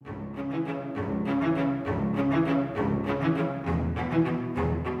Welcome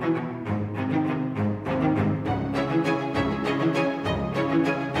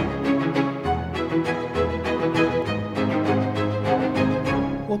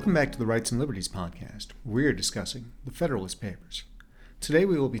back to the Rights and Liberties podcast. We're discussing the Federalist Papers. Today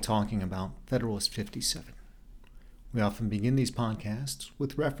we will be talking about Federalist 57. We often begin these podcasts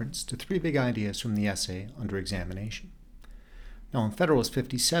with reference to three big ideas from the essay under examination. Now, in Federalist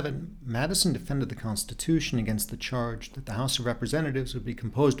 57, Madison defended the Constitution against the charge that the House of Representatives would be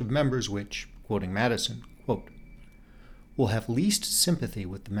composed of members which, quoting Madison, quote, will have least sympathy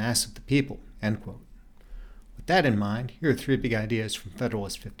with the mass of the people, end quote. With that in mind, here are three big ideas from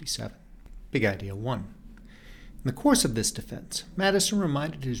Federalist 57. Big Idea 1. In the course of this defense, Madison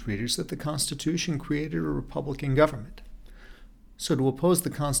reminded his readers that the Constitution created a republican government. So to oppose the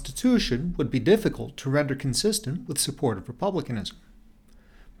Constitution would be difficult to render consistent with support of republicanism.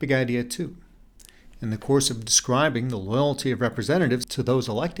 Big Idea 2. In the course of describing the loyalty of representatives to those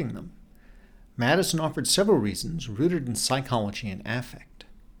electing them, Madison offered several reasons rooted in psychology and affect.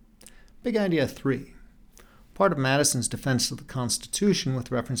 Big Idea 3. Part of Madison's defense of the Constitution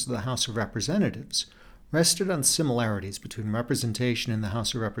with reference to the House of Representatives rested on similarities between representation in the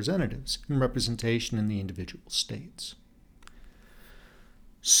House of Representatives and representation in the individual states.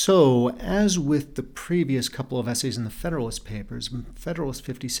 So, as with the previous couple of essays in the Federalist Papers, Federalist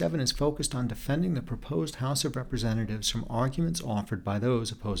 57 is focused on defending the proposed House of Representatives from arguments offered by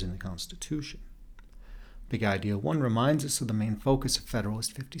those opposing the Constitution. Big Idea 1 reminds us of the main focus of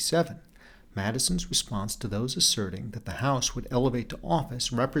Federalist 57, Madison's response to those asserting that the House would elevate to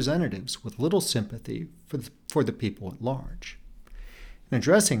office representatives with little sympathy for the people at large. In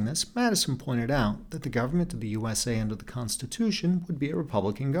addressing this, Madison pointed out that the government of the USA under the Constitution would be a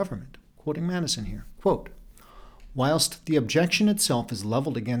Republican government. Quoting Madison here, quote, whilst the objection itself is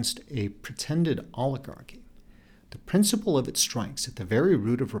leveled against a pretended oligarchy, the principle of it strikes at the very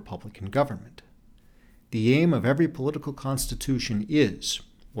root of Republican government. The aim of every political constitution is,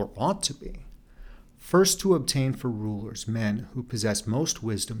 or ought to be, first to obtain for rulers men who possess most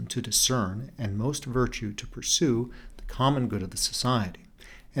wisdom to discern and most virtue to pursue the common good of the society,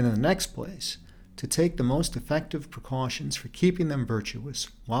 and in the next place, to take the most effective precautions for keeping them virtuous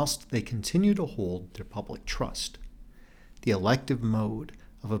whilst they continue to hold their public trust. The elective mode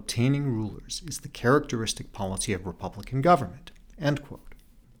of obtaining rulers is the characteristic policy of Republican government, end quote.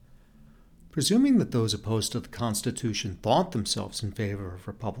 Presuming that those opposed to the Constitution thought themselves in favor of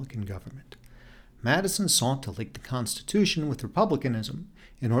Republican government, Madison sought to link the Constitution with republicanism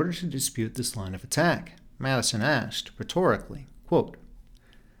in order to dispute this line of attack. Madison asked, rhetorically, quote,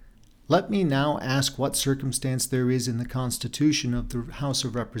 let me now ask what circumstance there is in the Constitution of the House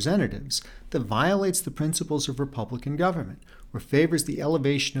of Representatives that violates the principles of Republican government or favors the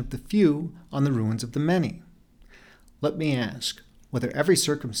elevation of the few on the ruins of the many. Let me ask, whether every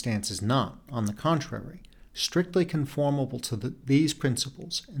circumstance is not, on the contrary, strictly conformable to these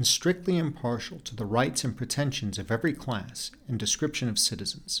principles and strictly impartial to the rights and pretensions of every class and description of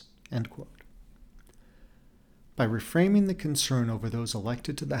citizens. End quote. By reframing the concern over those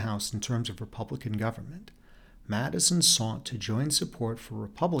elected to the House in terms of Republican government, Madison sought to join support for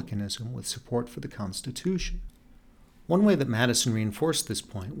republicanism with support for the Constitution. One way that Madison reinforced this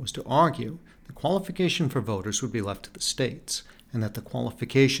point was to argue the qualification for voters would be left to the states, and that the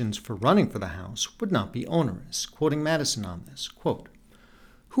qualifications for running for the House would not be onerous. Quoting Madison on this, quote,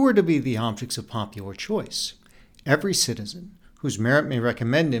 who are to be the objects of popular choice? Every citizen whose merit may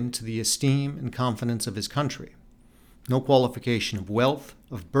recommend him to the esteem and confidence of his country. No qualification of wealth,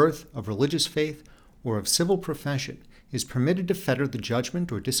 of birth, of religious faith, or of civil profession is permitted to fetter the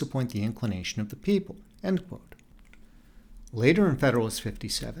judgment or disappoint the inclination of the people. End quote. Later in Federalist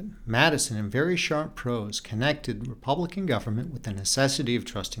 57, Madison, in very sharp prose, connected Republican government with the necessity of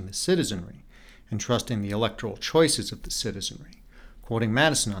trusting the citizenry and trusting the electoral choices of the citizenry. Quoting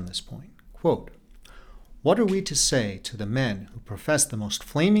Madison on this point, quote, what are we to say to the men who profess the most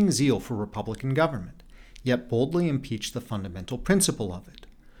flaming zeal for Republican government, yet boldly impeach the fundamental principle of it,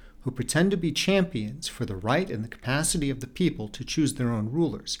 who pretend to be champions for the right and the capacity of the people to choose their own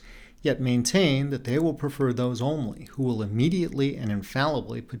rulers, yet maintain that they will prefer those only who will immediately and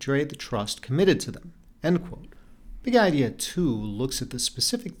infallibly betray the trust committed to them. End quote. Big Idea 2 looks at the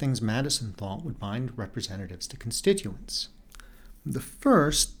specific things Madison thought would bind representatives to constituents. The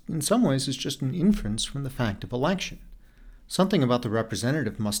first, in some ways, is just an inference from the fact of election. Something about the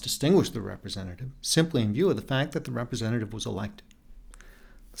representative must distinguish the representative, simply in view of the fact that the representative was elected.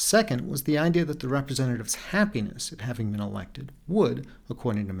 The second was the idea that the representative's happiness at having been elected would,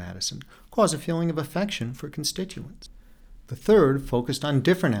 according to Madison, cause a feeling of affection for constituents. The third focused on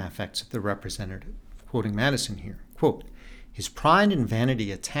different aspects of the representative, quoting Madison here, quote, "His pride and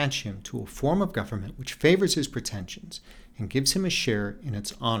vanity attach him to a form of government which favors his pretensions and gives him a share in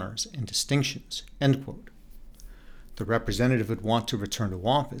its honors and distinctions," end quote. The representative would want to return to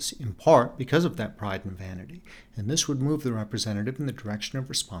office, in part because of that pride and vanity, and this would move the representative in the direction of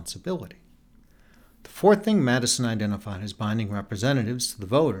responsibility. The fourth thing Madison identified as binding representatives to the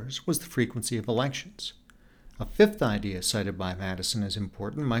voters was the frequency of elections. A fifth idea cited by Madison as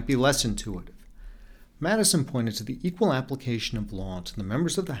important might be less intuitive. Madison pointed to the equal application of law to the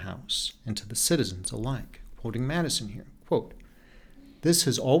members of the House and to the citizens alike, quoting Madison here, quote, "This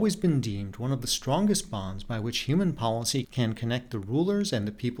has always been deemed one of the strongest bonds by which human policy can connect the rulers and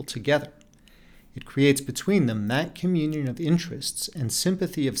the people together. It creates between them that communion of interests and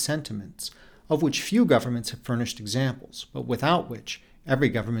sympathy of sentiments of which few governments have furnished examples, but without which every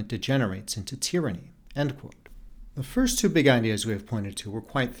government degenerates into tyranny," end quote. The first two big ideas we have pointed to were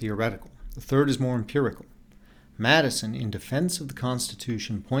quite theoretical. The third is more empirical. Madison, in defense of the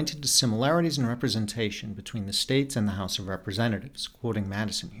Constitution, pointed to similarities in representation between the states and the House of Representatives, quoting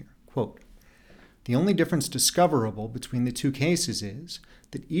Madison here, quote, "The only difference discoverable between the two cases is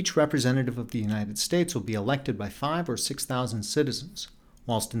that each representative of the United States will be elected by 5,000 or 6,000 citizens,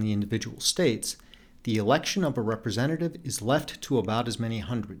 whilst in the individual states, the election of a representative is left to about as many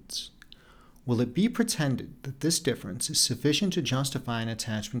hundreds. Will it be pretended that this difference is sufficient to justify an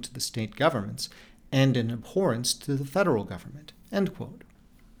attachment to the state governments and an abhorrence to the federal government?" End quote.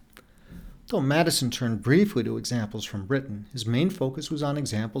 Though Madison turned briefly to examples from Britain, his main focus was on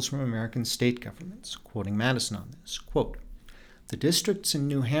examples from American state governments, quoting Madison on this, quote, "The districts in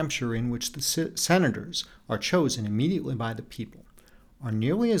New Hampshire in which the senators are chosen immediately by the people are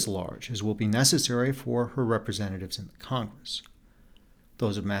nearly as large as will be necessary for her representatives in the Congress.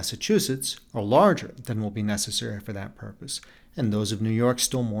 Those of Massachusetts are larger than will be necessary for that purpose, and those of New York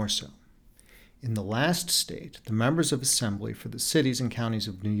still more so. In the last state, the members of Assembly for the cities and counties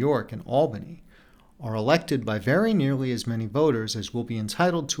of New York and Albany are elected by very nearly as many voters as will be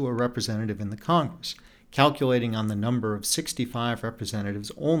entitled to a representative in the Congress, calculating on the number of 65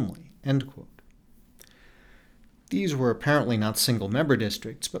 representatives only," end quote. These were apparently not single-member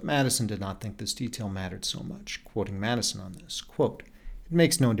districts, but Madison did not think this detail mattered so much, quoting Madison on this, quote, "It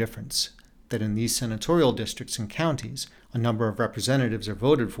makes no difference that in these senatorial districts and counties, a number of representatives are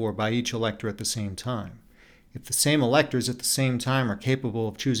voted for by each elector at the same time. If the same electors at the same time are capable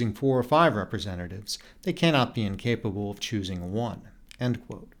of choosing 4 or 5 representatives, they cannot be incapable of choosing one," end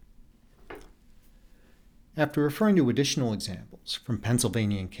quote. After referring to additional examples from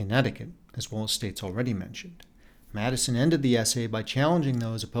Pennsylvania and Connecticut, as well as states already mentioned, Madison ended the essay by challenging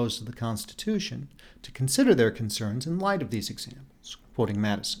those opposed to the Constitution to consider their concerns in light of these examples, quoting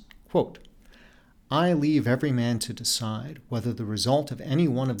Madison, quote, "I leave every man to decide whether the result of any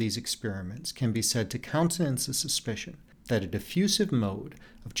one of these experiments can be said to countenance the suspicion that a diffusive mode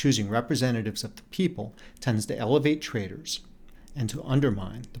of choosing representatives of the people tends to elevate traitors and to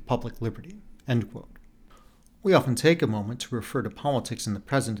undermine the public liberty," end quote. We often take a moment to refer to politics in the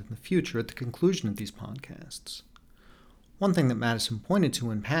present and the future at the conclusion of these podcasts. One thing that Madison pointed to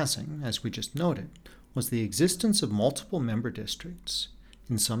in passing, as we just noted, was the existence of multiple member districts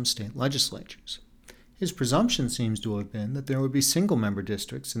in some state legislatures. His presumption seems to have been that there would be single-member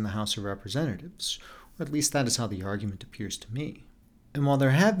districts in the House of Representatives, or at least that is how the argument appears to me. And while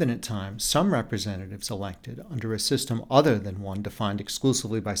there have been at times some representatives elected under a system other than one defined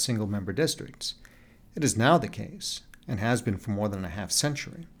exclusively by single-member districts, it is now the case, and has been for more than a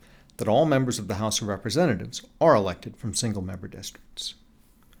half-century, that all members of the House of Representatives are elected from single-member districts.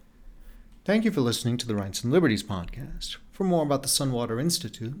 Thank you for listening to the Rights and Liberties podcast. For more about the Sunwater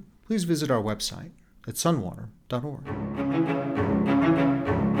Institute, please visit our website at sunwater.org.